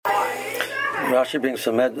Rashi brings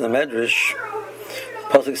from the Medrash.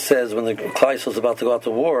 Pasuk says when the Klal Yisrael is about to go out to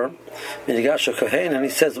war, Yigash Kohen, and he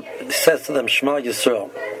says to them, Shema Yisrael.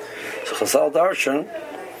 So Chazal Darshan,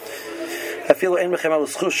 I feel ein mechem al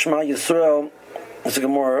schus Shema Yisrael. It's a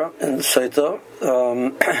Gemara in Saita.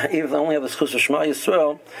 Even if they only have the schus of Shema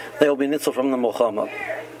Yisrael, they will be nitzel from the Milchama.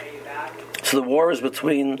 So the war is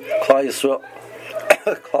between Klal Yisrael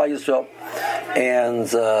and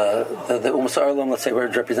the Umas Arlam, let's say, were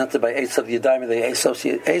represented by Esav Yadayim the Esav.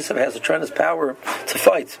 Esav has a tremendous power to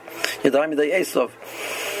fight. Yadayim the Esav.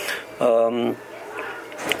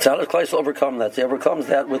 So how does Klal Yisrael overcome that? He overcomes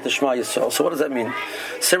that with the Shema Yisrael. So what does that mean?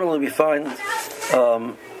 Similarly, we find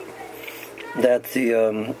that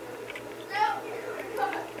the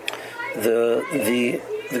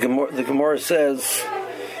Gemara says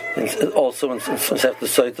also in Sefta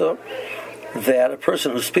Saita that a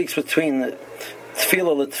person who speaks between the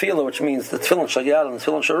tefillah l'tefillah, which means the tefillin shal yad and the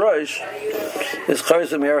tefillin shal rosh, is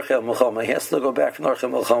chayzer me'erchel melchama. He has to go back from erchel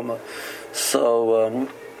melchama. So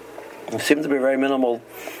it seems to be a very minimal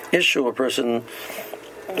issue. A person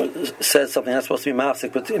says something that's supposed to be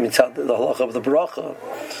mafsik, but the halacha of the bracha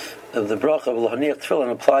of l'haniach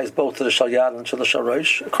tefillin applies both to the shal yad and to the shal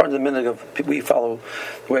rosh. According to the minhag of we follow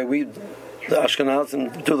the way the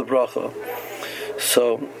Ashkenazim do the bracha.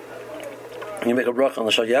 So you make a bracha on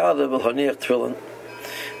the shal yad l'haniach tefillin,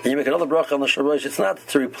 and you make another bracha on the shal rosh. It's not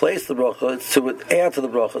to replace the bracha; it's to add to the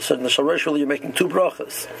bracha. So in the shal rosh, really, you're making two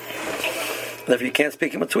brachas. And if you can't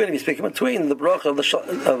speak in between, if you speak in between, the bracha of the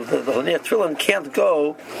Haniach Tefillin can't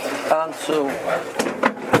go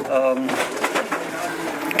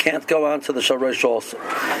onto the Shal Rosh also.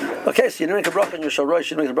 Okay, so you make a bracha on your Shal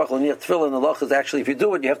Rosh, you make a bracha on the Haniach Tefillin. The lach is actually, if you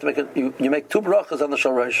do it, you have to make you make two brachas on the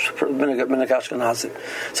Shal Rosh, Minhag Ashkenazi.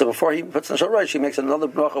 So before he puts on the Shal Rosh, he makes another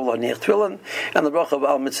bracha of the Haniach Tefillin and the bracha of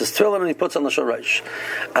Al Mitzvah Tefillin, and he puts on the Shal Rosh.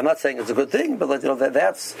 I'm not saying it's a good thing, but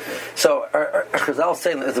that's so. Chazal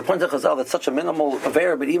saying that the point of Chazal that's such a minimal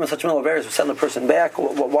avera, but even such minimal averas will send the person back.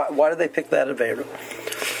 Why did they pick that avera?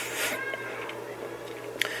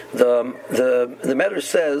 The Medrash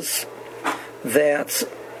says that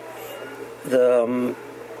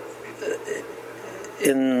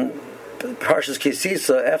in Parshas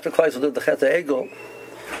Kisisa, after Klal Yisrael did the Chet HaEgel,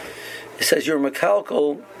 he says you're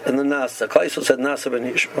mekalkal in the Nasa. Klal Yisrael said Nasa ben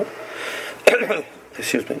Ishma.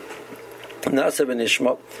 Excuse me, Nasa ben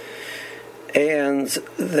Ishma, and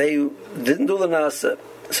they didn't do the Nasa.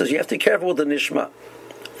 It says you have to be careful with the Nishma.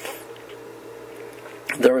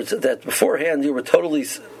 There was that beforehand they were totally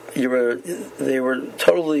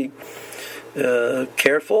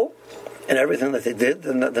careful in everything that they did,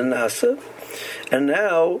 the Nasa, and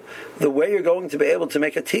now the way you're going to be able to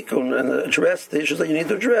make a tikkun and address the issues that you need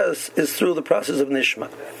to address is through the process of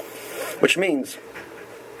nishma, which means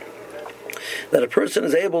that a person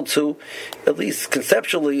is able to at least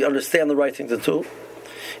conceptually understand the right thing to do.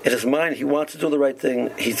 In his mind, he wants to do the right thing.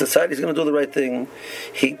 He's decided he's going to do the right thing.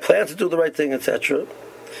 He plans to do the right thing, etc.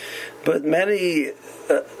 But many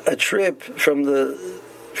a trip from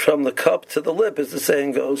the cup to the lip, as the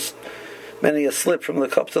saying goes, many a slip from the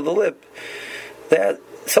cup to the lip. That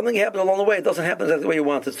something happened along the way. It doesn't happen exactly the way you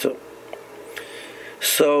want it to.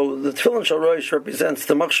 So the Tefillin Shal Rosh represents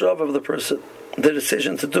the machshav of the person, the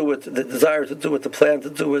decision to do it, the desire to do it, the plan to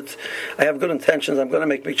do it. I have good intentions. I'm going to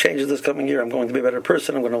make big changes this coming year. I'm going to be a better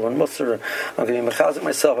person. I'm going to learn Musar. I'm going to be mechazik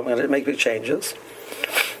myself. I'm going to make big changes.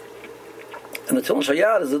 And the Tefillin Shal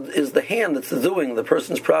Yad is the hand that's doing the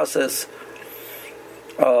person's process.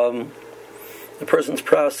 The person's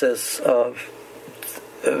process of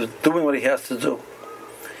doing what he has to do.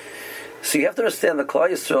 So you have to understand the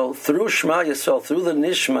Klal Yisrael through Shema Yisrael, through the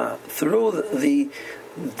Nishma, through the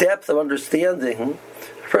depth of understanding.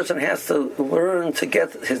 A person has to learn to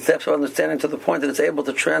get his depth of understanding to the point that it's able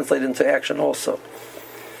to translate into action also.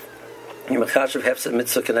 Schar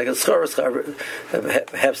mitzvah keneged schar, schar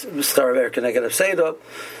aver keneged hefseda,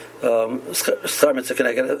 schar mitzvah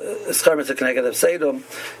keneged hefseda,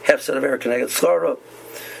 hefsed aver keneged schara.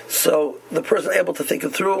 So the person is able to think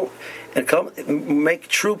it through and make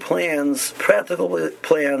true plans, practical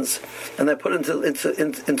plans, and then put into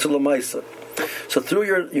Lamaisa. So through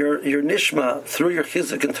your nishma, through your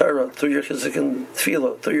chizik and Torah, through your chizik and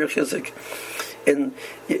tefillah, through your chizik in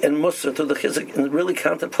Musar, through the chizik, and really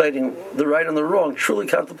contemplating the right and the wrong, truly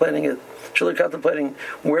contemplating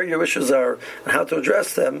where your issues are and how to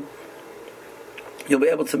address them, you'll be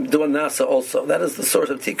able to do a nasa also. That is the source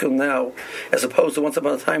of tikkun now, as opposed to once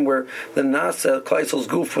upon a time where the nasa, Klal Yisrael's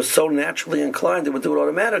goof, was so naturally inclined it would do it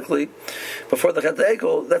automatically. Before the Chet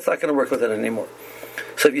HaEgel, that's not going to work with it anymore.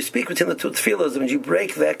 So if you speak between the two tefillas, and you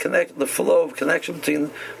break that the flow of connection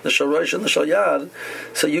between the Shalosh and the Shalyad,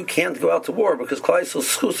 so you can't go out to war, because Klal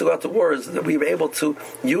Yisrael's schus to go out to war is that we were able to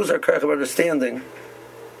use our karach of understanding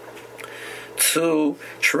to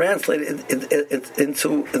translate it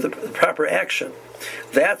into the proper action.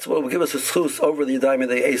 That's what will give us a schus over the Yadayim of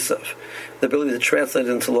the Esav, the ability to translate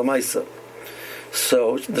it into Lamaisa.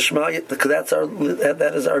 So the Shema,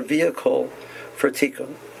 that is our vehicle for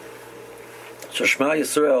Tikkun. So Shema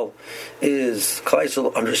Yisrael is Klal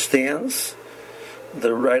Yisrael understands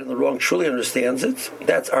the right and the wrong, truly understands it.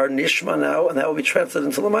 That's our nishma now, and that will be translated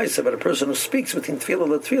into Lamaisa. But a person who speaks between tefillah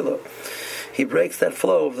and tefillah, he breaks that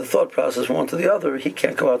flow of the thought process from one to the other. He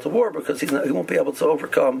can't go out to war because he won't be able to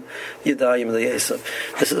overcome Yadayim and the Esav.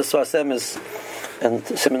 This is the Sfas Emes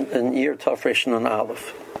and Year Tov Resh Nun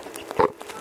Aleph.